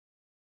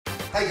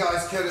Hey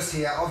guys, Curtis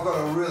here. I've got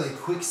a really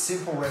quick,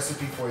 simple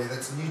recipe for you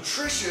that's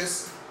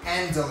nutritious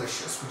and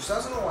delicious, which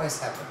doesn't always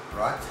happen,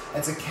 right?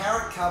 It's a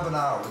carrot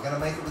carbonara. We're going to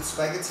make it with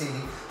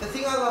spaghettini. The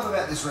thing I love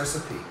about this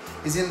recipe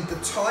is in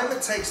the time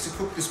it takes to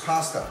cook this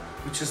pasta,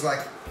 which is like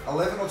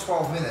 11 or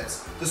 12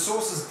 minutes, the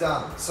sauce is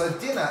done. So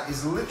dinner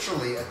is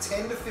literally a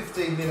 10 to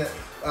 15 minute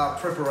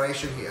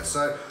preparation here.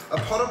 So a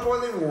pot of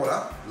boiling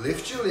water,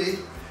 lift your lid.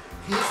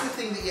 Here's the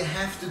thing that you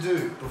have to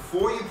do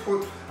before you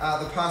put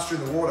the pasta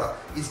in the water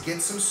is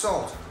get some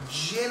salt.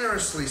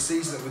 Generously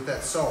season it with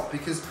that salt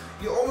because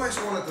you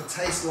almost want it to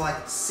taste like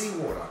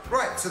seawater.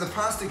 Right, so the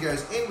pasta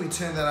goes in, we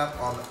turn that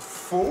up on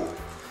full.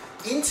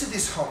 Into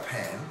this hot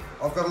pan,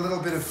 I've got a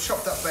little bit of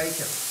chopped up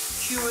bacon,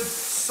 cured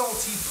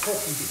salty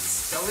porky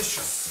bits,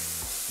 delicious.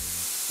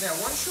 Now,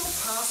 once your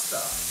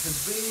pasta has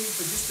been in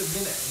for just a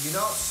minute and you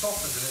know it's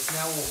softened and it's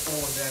now all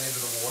fallen down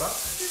into the water,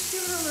 just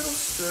give it a little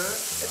stir.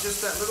 Just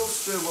that little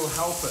stir will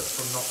help it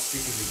from not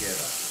sticking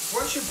together.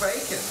 Once your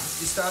bacon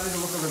is starting to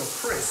look a little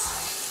crisp,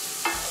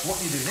 what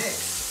you do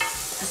next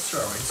is throw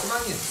in some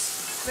onions.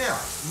 Now,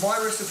 my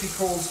recipe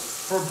calls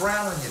for a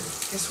brown onion.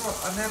 Guess what?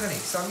 I don't have any,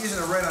 so I'm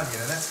using a red onion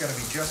and that's going to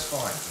be just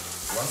fine.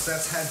 Once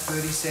that's had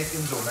 30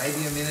 seconds or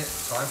maybe a minute,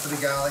 time for the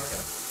garlic.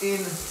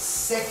 In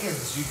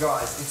seconds, you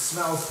guys, it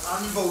smells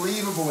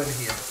unbelievable in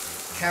here.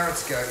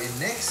 Carrots go in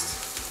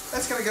next.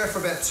 That's going to go for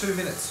about 2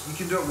 minutes. You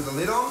can do it with the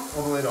lid on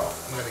or the lid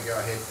off. I'm going to go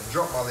ahead and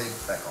drop my lid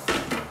back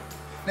on.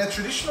 Now,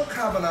 traditional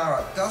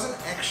carbonara doesn't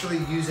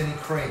actually use any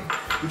cream,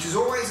 which is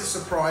always a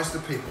surprise to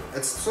people.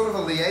 It's sort of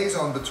a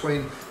liaison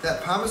between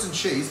that parmesan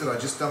cheese that I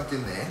just dumped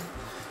in there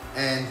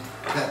and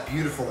that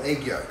beautiful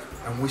egg yolk,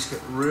 and whisk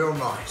it real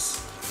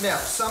nice. Now,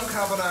 some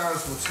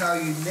carbonaras will tell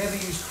you never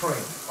use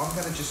cream. I'm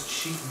going to just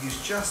cheat and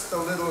use just the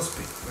littlest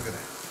bit. Look at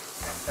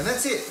that. And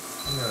that's it.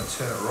 I'm going to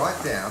turn it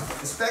right down.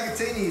 The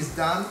spaghettini is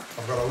done.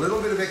 I've got a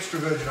little bit of extra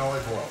virgin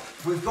olive oil.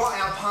 We've got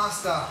our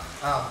pasta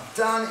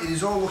done. It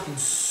is all looking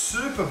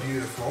super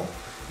beautiful.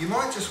 You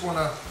might just want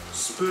to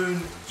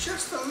spoon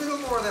just a little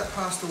more of that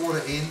pasta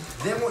water in.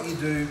 Then what you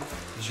do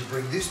is you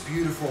bring this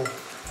beautiful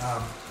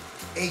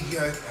egg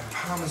yolk and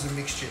parmesan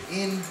mixture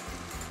in.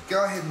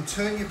 Go ahead and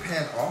turn your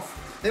pan off.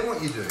 Then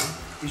what you do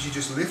is you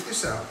just lift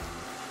this up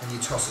and you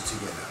toss it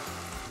together.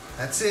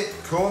 That's it.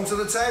 Call them to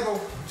the table.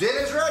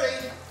 Dinner's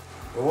ready.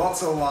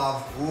 Lots of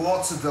love,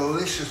 lots of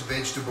delicious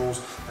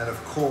vegetables, and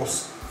of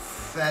course,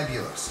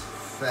 fabulous,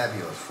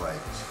 fabulous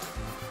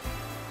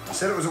flavors. I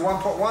said it was a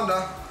one-pot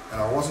wonder,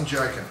 and I wasn't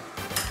joking.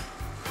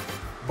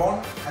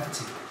 Bon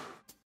appetit.